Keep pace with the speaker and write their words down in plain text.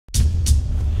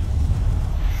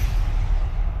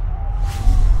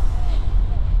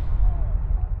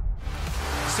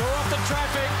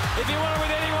If you want it with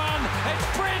anyone, it's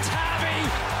Brent Harvey.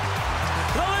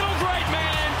 The little great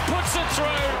man puts it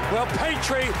through. Well,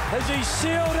 Petrie, has he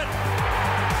sealed it?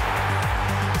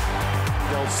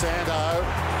 Del Santo,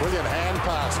 brilliant hand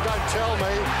pass. Don't tell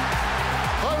me.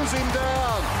 Hose him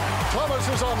down. Thomas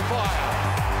is on fire.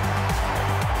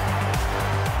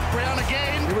 Brown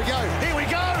again. Here we go. Here we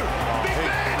go. Big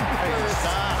Ben.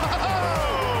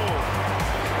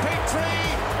 Petrie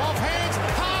off hands.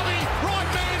 Harvey, right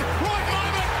man, right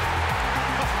moment.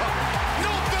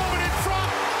 North Melbourne in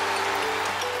front.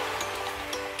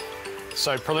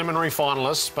 So preliminary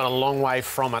finalists, but a long way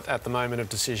from it at the moment of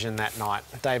decision that night.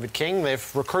 David King,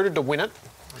 they've recruited to win it.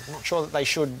 I'm not sure that they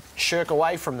should shirk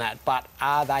away from that, but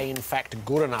are they in fact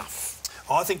good enough?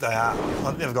 I think they are. I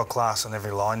think they've got class on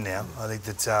every line now. I think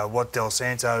that what Del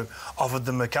Santo offered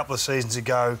them a couple of seasons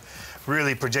ago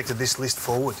really projected this list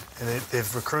forward. And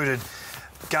they've recruited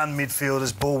gun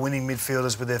midfielders, ball-winning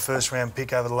midfielders with their first-round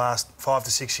pick over the last 5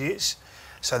 to 6 years.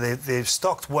 So they've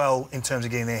stocked well in terms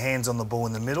of getting their hands on the ball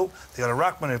in the middle. They've got a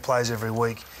ruckman who plays every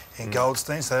week in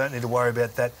Goldstein, so they don't need to worry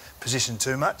about that position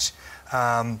too much.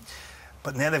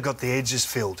 But now they've got the edges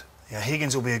filled. You know,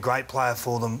 Higgins will be a great player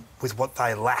for them with what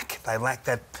they lack. They lack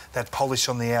that polish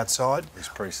on the outside. His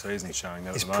pre-season showing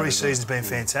that. His pre-season's been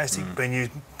fantastic. Been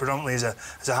used predominantly as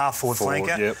a half-forward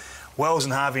flanker. Yep. Wells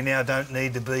and Harvey now don't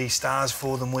need to be stars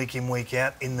for them week in, week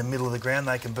out in the middle of the ground.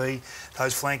 They can be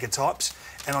those flanker types.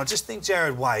 And I just think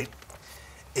Jared Waite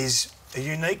is a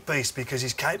unique beast because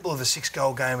he's capable of a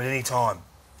 6-goal game at any time.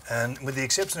 And with the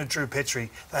exception of Drew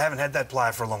Petrie, they haven't had that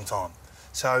player for a long time.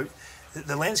 So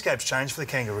the landscape's changed for the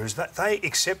Kangaroos. They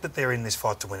accept that they're in this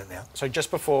fight to win it now. So just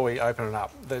before we open it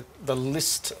up, the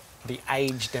list, the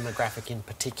age demographic in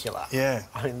particular. Yeah.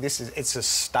 I mean, it's a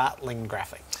startling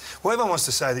graphic. Well, everyone wants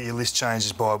to say that your list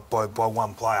changes by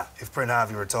one player. If Brent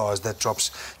Harvey retires, that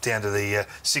drops down to the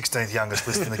 16th youngest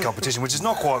list in the competition, which is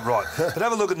not quite right. But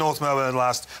have a look at North Melbourne in the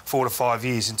last 4 to 5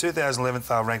 years. In 2011,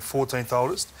 they were ranked 14th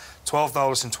oldest, 12th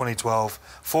oldest in 2012,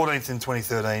 14th in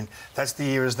 2013. That's the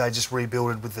year as they just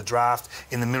rebuilded with the draft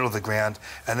in the middle of the ground.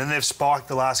 And then they've spiked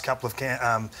the last couple of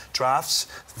drafts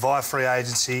via free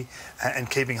agency and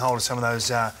keeping hold of some of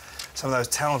those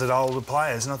talented older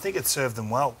players, and I think it's served them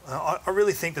well. I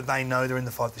really think that they know they're in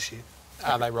the fight this year.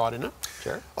 Are they right in it,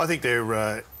 Jared? I think they're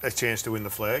a chance to win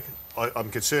the flag. I'm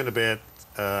concerned about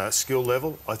skill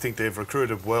level. I think they've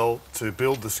recruited well to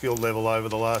build the skill level over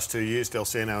the last 2 years, Del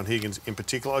Santo and Higgins in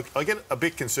particular. I get a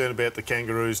bit concerned about the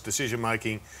Kangaroos'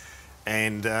 decision-making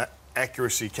and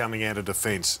accuracy coming out of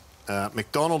defence.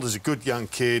 McDonald is a good young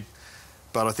kid,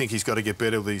 but I think he's got to get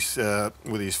better with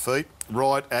his feet.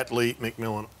 Wright, Atley,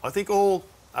 McMillan. I think all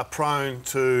are prone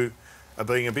to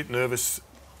being a bit nervous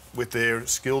with their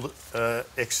skilled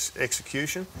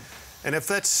execution. And if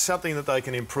that's something that they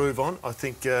can improve on, I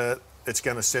think it's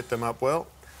going to set them up well.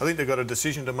 I think they've got a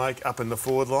decision to make up in the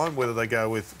forward line, whether they go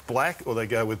with Black or they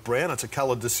go with Brown. It's a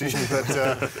coloured decision, but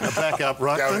a backup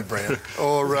ruckman. Go with Brown.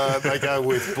 Or they go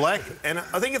with Black. And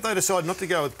I think if they decide not to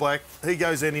go with Black, he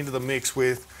goes then into the mix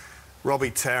with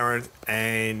Robbie Tarrant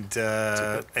and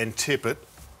Tippett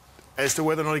as to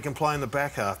whether or not he can play in the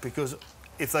back half, because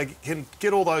if they can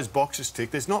get all those boxes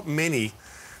ticked, there's not many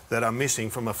that are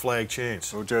missing from a flag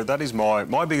chance. Well, Jared, that is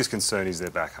my biggest concern is their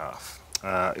back half.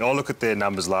 I look at their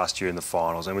numbers last year in the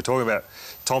finals, and we're talking about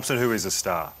Thompson, who is a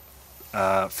star.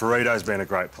 Ferrito's been a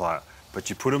great player, but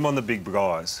you put him on the big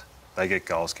guys, they get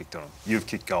goals kicked on them. You've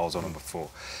kicked goals on them before.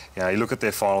 You know, you look at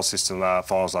their final system,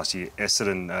 finals last year,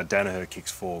 Essendon, Danaher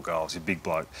kicks 4 goals, he's a big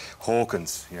bloke.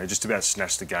 Hawkins, you know, just about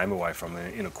snatched the game away from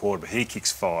them in a quarter, but he kicks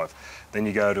 5. Then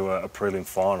you go to a prelim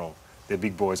final, their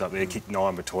big boys up there kick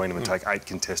 9 between them and take 8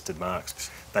 contested marks.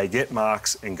 They get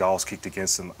marks and goals kicked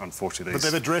against them, unfortunately. But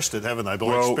they've addressed it, haven't they,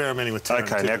 by experimenting with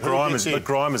Tarrant? OK, now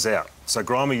Grimer's out. So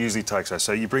Grimer usually takes those.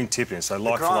 So you bring Tippett in. So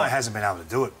like for Grimer like, hasn't been able to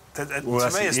do it. To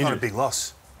me, it's not a big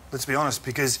loss. Let's be honest,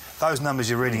 because those numbers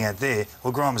you're reading out there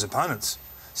were Grimer's opponents.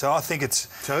 So I think it's...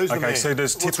 OK, so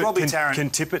does Tippett... Can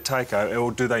Tippett take over,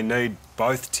 or do they need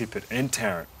both Tippett and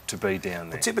Tarrant to be down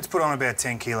there? Well, Tippett's put on about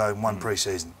 10 kilo in one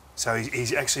pre-season. So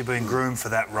he's actually been groomed for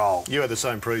that role. You had the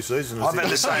same pre-season. I've had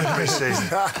the same pre-season.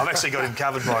 I've actually got him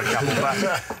covered by a couple.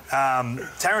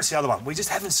 But Tarrant's the other one. We just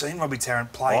haven't seen Robbie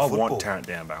Tarrant play football. I want Tarrant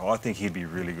down back. I think he'd be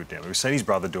really good down back. We've seen his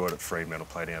brother do it at Fremantle,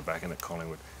 play down back, and at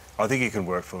Collingwood. I think he can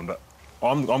work for them, but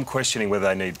I'm questioning whether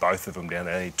they need both of them down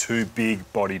there. They need 2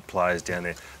 big-bodied players down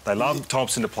there. They love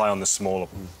Thompson to play on the smaller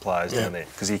players down there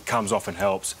because he comes off and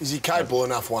helps. Is he capable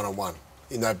enough one-on-one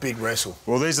in that big wrestle?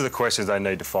 Well, these are the questions they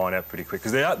need to find out pretty quick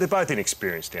because they're both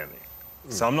inexperienced down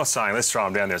there. So I'm not saying let's throw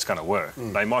them down there, it's going to work.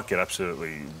 They might get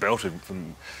absolutely belted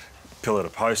from pillar to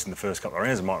post in the first couple of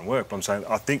rounds, it mightn't work. But I'm saying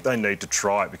I think they need to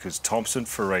try it because Thompson,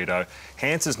 Ferrito,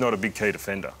 Hanson's not a big key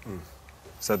defender.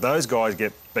 So those guys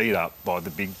get beat up by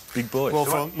the big boys. Well,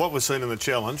 from what we've seen in the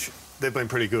challenge, they've been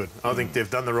pretty good. I think they've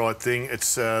done the right thing.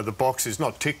 It's the box is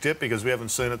not ticked yet because we haven't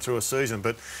seen it through a season,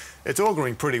 but it's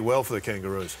auguring pretty well for the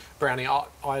Kangaroos. Brownie, I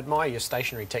admire your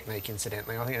stationary technique,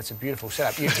 incidentally. I think that's a beautiful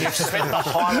setup. You've spent the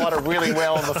highlighter really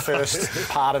well in the first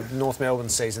part of North Melbourne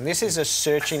season. This is a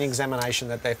searching examination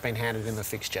that they've been handed in the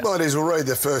fixture. Well, it is. We'll read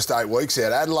the first 8 weeks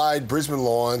out. Adelaide, Brisbane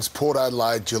Lions, Port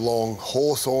Adelaide, Geelong,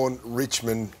 Hawthorn,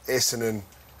 Richmond, Essendon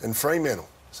and Fremantle.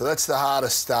 So that's the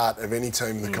hardest start of any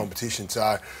team in the competition.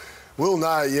 So we'll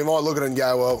know. You might look at it and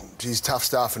go, well, geez, tough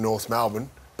start for North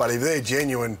Melbourne. But if they're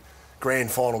genuine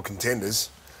grand final contenders,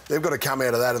 they've got to come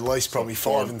out of that at least probably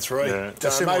 5-3.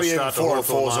 Yeah. Maybe even 4 and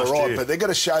 4's all right, year. but they've got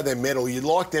to show their mettle. You'd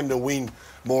like them to win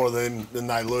more than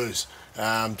they lose,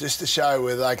 just to show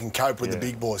whether they can cope with the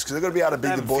big boys, because they've got to be able to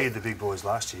beat the boys. They feared the big boys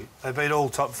last year. They beat all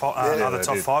other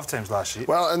top 5 teams last year.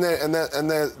 Well, and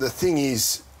the thing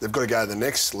is, they've got to go to the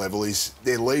next level is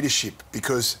their leadership,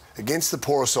 because against the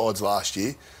poorer sides last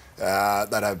year,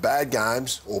 they'd have bad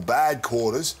games or bad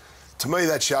quarters. To me,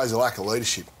 that shows a lack of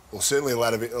leadership. Well, certainly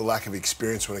a lack of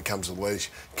experience when it comes to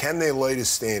leadership. Can their leaders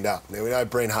stand up? Now, we know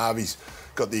Brent Harvey's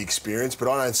got the experience, but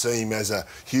I don't see him as a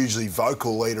hugely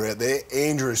vocal leader out there.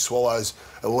 Andrew Swallow's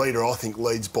a leader, I think,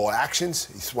 leads by actions.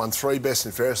 He's won 3 best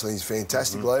and fairest, and he's a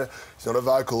fantastic leader. He's not a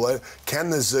vocal leader. Can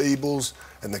the Zeebles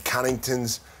and the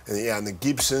Cunningtons and the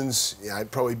Gibsons,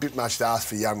 probably a bit much to ask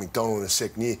for young McDonald in a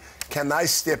second year, can they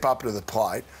step up to the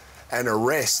plate and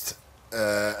arrest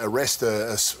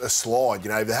a slide?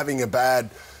 If they're having a bad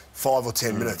 5 or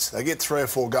 10 minutes, they get 3 or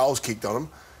 4 goals kicked on them.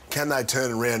 Can they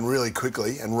turn around really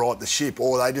quickly and right the ship?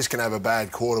 Or are they just going to have a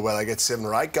bad quarter where they get 7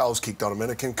 or 8 goals kicked on them,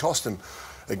 and it can cost them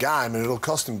a game and it'll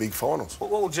cost them big finals?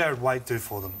 What will Jared Waite do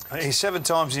for them? He's 7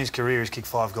 times in his career he's kicked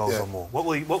 5 goals or more. What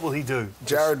will he do?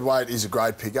 Jared Waite is a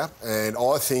great pickup, and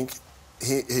I think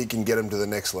he can get them to the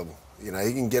next level. He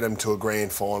can get them to a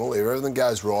grand final if everything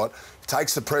goes right.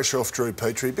 Takes the pressure off Drew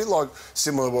Petrie, a bit like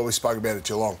similar to what we spoke about at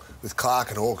Geelong with Clark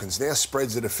and Hawkins. Now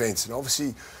spreads the defence, and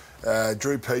obviously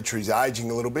Drew Petrie's ageing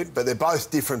a little bit, but they're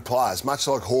both different players, much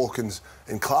like Hawkins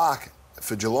and Clark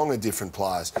for Geelong are different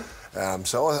players.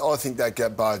 So I think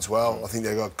that bodes well. I think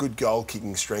they've got good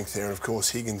goal-kicking strength there, and of course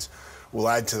Higgins will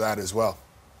add to that as well.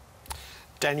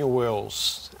 Daniel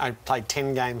Wells played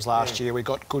 10 games last year. We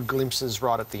got good glimpses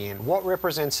right at the end. What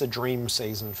represents a dream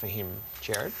season for him,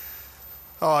 Jared?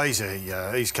 Oh,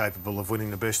 he's capable of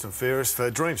winning the best and fairest. A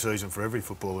dream season for every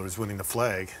footballer is winning the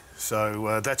flag.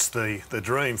 So that's the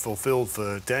dream fulfilled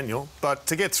for Daniel. But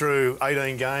to get through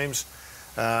 18 games,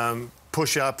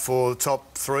 push up for the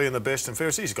top 3 in the best and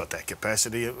fairest, he's got that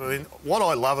capacity. I mean, what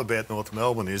I love about North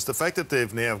Melbourne is the fact that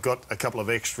they've now got a couple of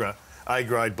extra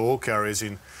A-grade ball carriers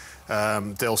in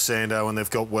Del Sando, and they've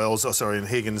got and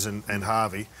Higgins and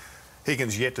Harvey.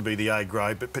 Higgins yet to be the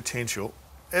A-grade, but potential.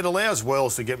 It allows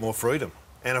Wells to get more freedom.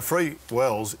 And a free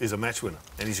Wells is a match winner,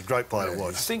 and he's a great player to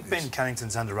watch. I think Ben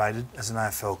Cunnington's underrated as an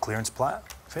AFL clearance player.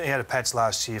 He had a patch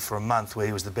last year for a month where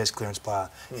he was the best clearance player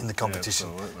in the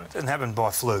competition. Yeah, it didn't happen by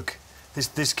fluke.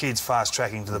 This kid's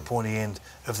fast-tracking to the pointy end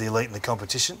of the elite in the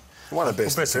competition. One of the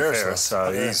best and fairest.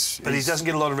 But he doesn't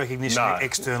get a lot of recognition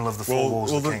external of the 4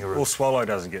 walls of the Kangaroos. Well, Swallow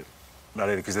doesn't get that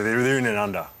either because they're in and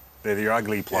under. They're the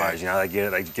ugly players, they get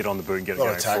it, they get on the boot and get it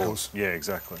going tackles. Forward. Yeah,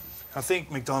 exactly. I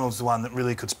think McDonald's the one that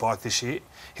really could spike this year.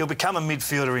 He'll become a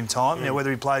midfielder in time. Now,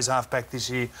 whether he plays half-back this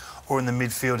year or in the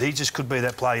midfield, he just could be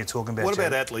that player you're talking about. What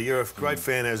about Atley? You're a great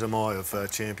fan, as am I,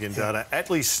 of Champion Data.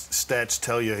 Atley's stats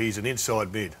tell you he's an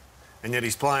inside mid, and yet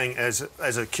he's playing as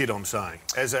a kid, I'm saying.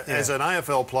 As an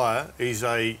AFL player, he's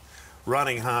a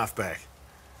running half-back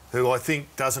who I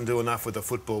think doesn't do enough with the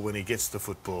football when he gets the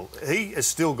football. He has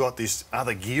still got this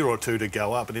other gear or two to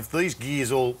go up, and if these gears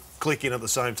all click in at the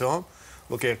same time,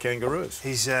 look out Kangaroos.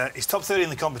 He's top 30 in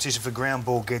the competition for ground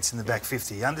ball gets in the back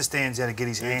 50. He understands how to get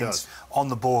his hands on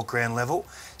the ball at ground level.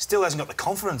 Still hasn't got the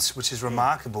confidence, which is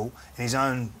remarkable, in his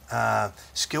own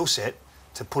skill set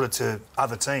to put it to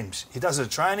other teams. He does it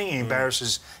at training, he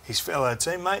embarrasses his fellow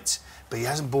teammates, but he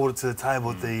hasn't brought it to the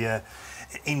table at the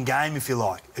in-game, if you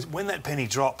like. When that penny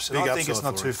drops, and I think it's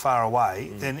not too far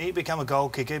away, then he'd become a goal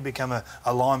kicker, he'd become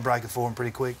a line breaker for him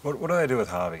pretty quick. What do they do with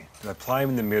Harvey? Do they play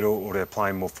him in the middle, or do they play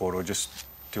him more forward, or just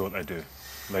do what they do?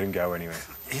 Let him go anywhere?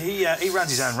 He runs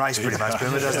his own race pretty much,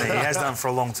 Boomer, doesn't he? He has done for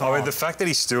a long time. I mean, the fact that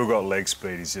he's still got leg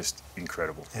speed is just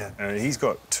incredible. Yeah. And he's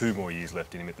got 2 more years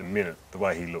left in him at the minute, the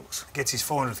way he looks. Gets his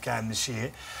 400th game this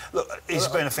year. Look, he's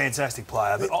been a fantastic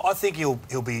player, but I think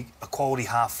he'll be a quality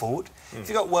half forward. If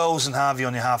you've got Wells and Harvey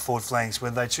on your half forward flanks,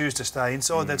 whether they choose to stay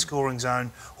inside that scoring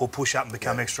zone or push up and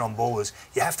become extra on ballers,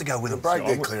 you have to go with them. Break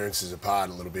their clearances apart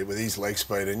a little bit with his leg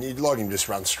speed, and you'd like him to just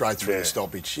run straight through the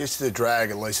stoppage, just to drag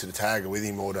at least a tagger with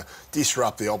him or to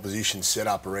disrupt the opposition set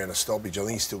up around a stoppage. I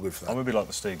think he's still good for that. I'm a bit like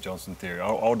the Steve Johnson theory.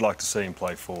 I would like to see him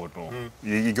play forward more.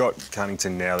 You got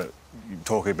Cunnington now that you're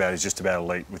talking about is just about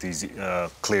elite with his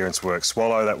clearance work.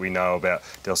 Swallow that we know about.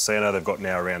 Del Santo they've got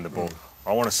now around the ball.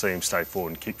 I want to see him stay forward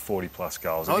and kick 40-plus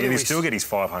goals. And he'll still get his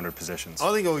 500 possessions.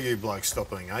 I think all you blokes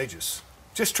stop being ageist.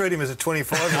 Just treat him as a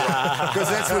 25-year-old, because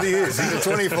that's what he is. He's a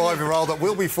 25-year-old that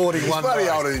will be 41. He's bloody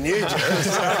older than you,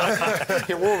 Jared.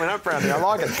 You're warming up, Brownie. I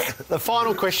like it. The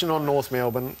final question on North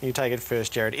Melbourne, you take it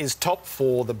first, Jared, is top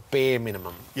 4 the bare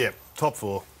minimum? Yeah, top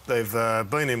 4. They've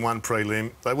been in one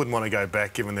prelim. They wouldn't want to go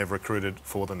back, given they've recruited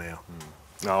for the now.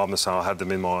 No, I'm the same. I have them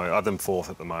 4th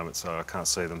at the moment, so I can't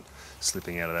see them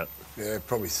slipping out of that. Yeah,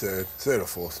 probably third or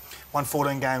fourth. Won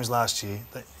 14 games last year.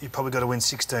 You've probably got to win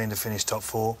 16 to finish top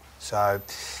 4. So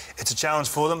it's a challenge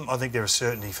for them. I think they're a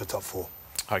certainty for top 4.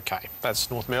 OK,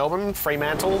 that's North Melbourne.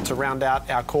 Fremantle to round out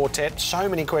our quartet. So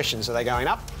many questions. Are they going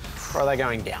up or are they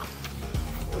going down?